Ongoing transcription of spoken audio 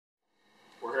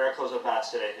close-up bats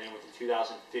today, hitting with the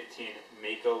 2015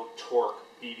 Mako Torq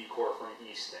BB-COR from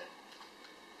Easton.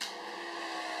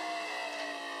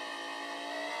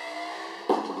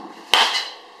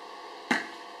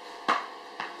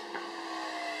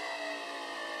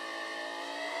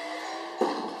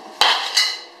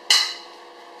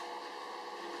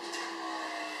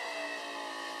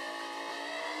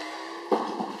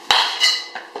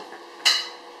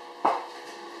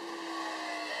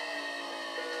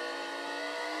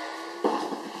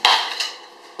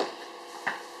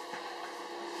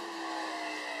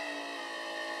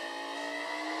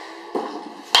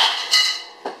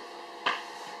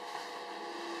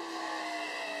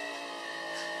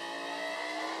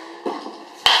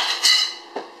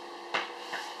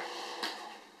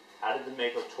 How did the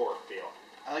Mako Torq feel?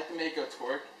 I like the Mako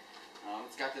Torq.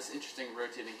 It's got this interesting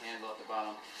rotating handle at the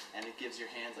bottom, and it gives your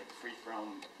hands like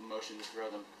free-from motion to throw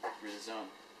them through the zone.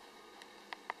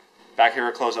 Back here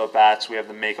at close-up bats, we have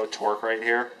the Mako Torq right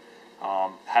here.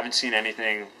 Haven't seen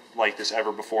anything like this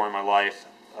ever before in my life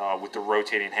with the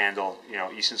rotating handle. You know,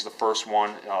 Easton's the first one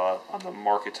on the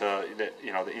market to,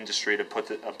 the industry to put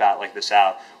a bat like this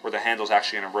out, where the handle's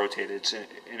actually going to rotate. It's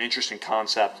an interesting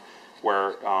concept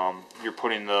where you're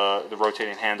putting the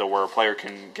rotating handle where a player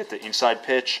can get the inside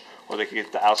pitch, or they can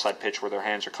get the outside pitch where their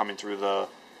hands are coming through the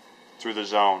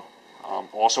zone.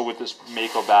 Also with this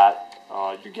Mako bat,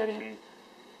 you're getting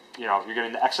the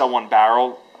XL1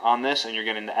 barrel on this, and you're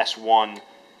getting the S1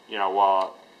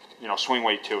 swing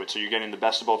weight to it. So you're getting the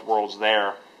best of both worlds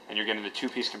there, and you're getting the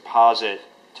two-piece composite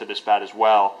to this bat as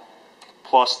well.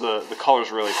 Plus the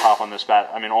colors really pop on this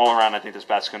bat. I mean, all around, I think this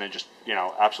bat's going to just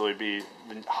absolutely be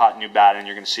the hot new bat, and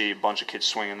you're going to see a bunch of kids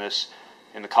swinging this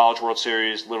in the College World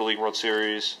Series, Little League World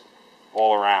Series,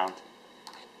 all around.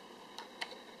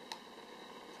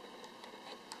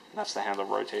 And that's the handle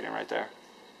rotating right there.